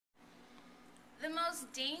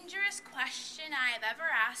most dangerous question I have ever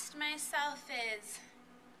asked myself is,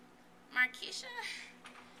 Markiesha,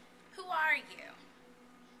 who are you?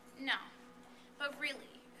 No, but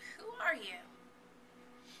really, who are you?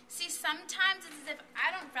 See, sometimes it's as if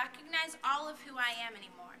I don't recognize all of who I am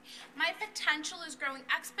anymore. My potential is growing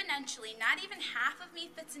exponentially. Not even half of me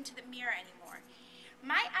fits into the mirror anymore.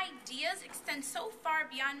 My ideas extend so far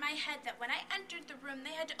beyond my head that when I entered the room,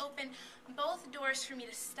 they had to open both doors for me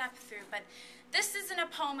to step through. But this isn't a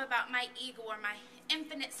poem about my ego or my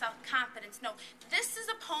infinite self-confidence. No, this is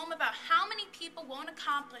a poem about how many people won't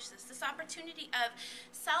accomplish this opportunity of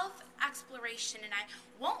self-exploration. And I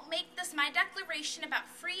won't make this my declaration about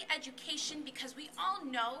free education because we all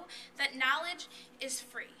know that knowledge is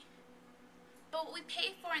free. But what we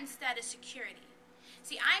pay for instead is security.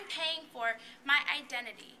 See, I'm paying for my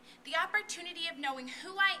identity, the opportunity of knowing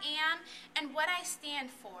who I am and what I stand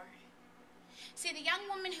for. See, the young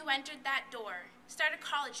woman who entered that door started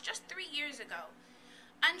college just 3 years ago,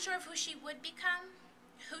 unsure of who she would become,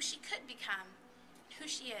 who she could become, who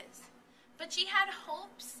she is. But she had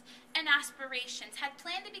hopes and aspirations, had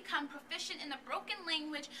planned to become proficient in the broken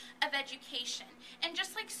language of education, and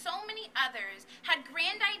just like so many others, had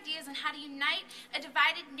grand ideas on how to unite a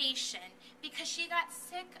divided nation because she got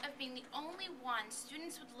sick of being the only one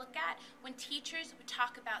students would look at when teachers would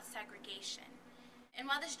talk about segregation. And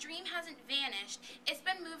while this dream hasn't vanished, it's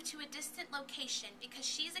been moved to a distant location because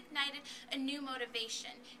she's ignited a new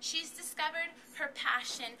motivation. She's discovered her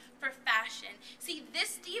passion for fashion. See,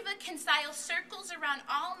 this diva can style circles around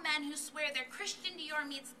all men who swear they're Christian Dior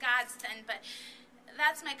meets Godsend, but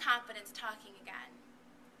that's my confidence talking again.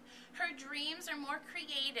 Her dreams are more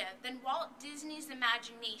creative than Walt Disney's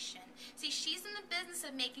imagination. See, she's in the business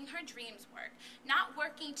of making her dreams work, not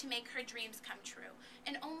working to make her dreams come true,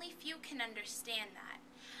 and only few can understand that.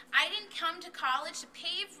 I didn't come to college to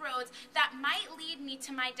pave roads that might lead me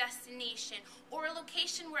to my destination or a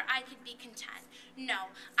location where I could be content. No,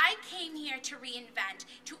 I came here to reinvent,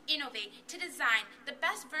 to innovate, to design the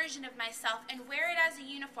best version of myself and wear it as a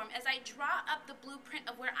uniform as I draw up the blueprint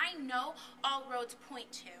of where I know all roads point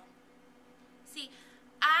to. See,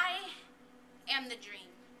 I am the dream.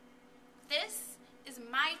 This is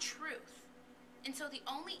my truth. And so the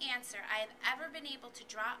only answer I have ever been able to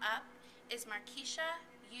draw up is, Markiesha,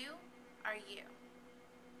 you are you.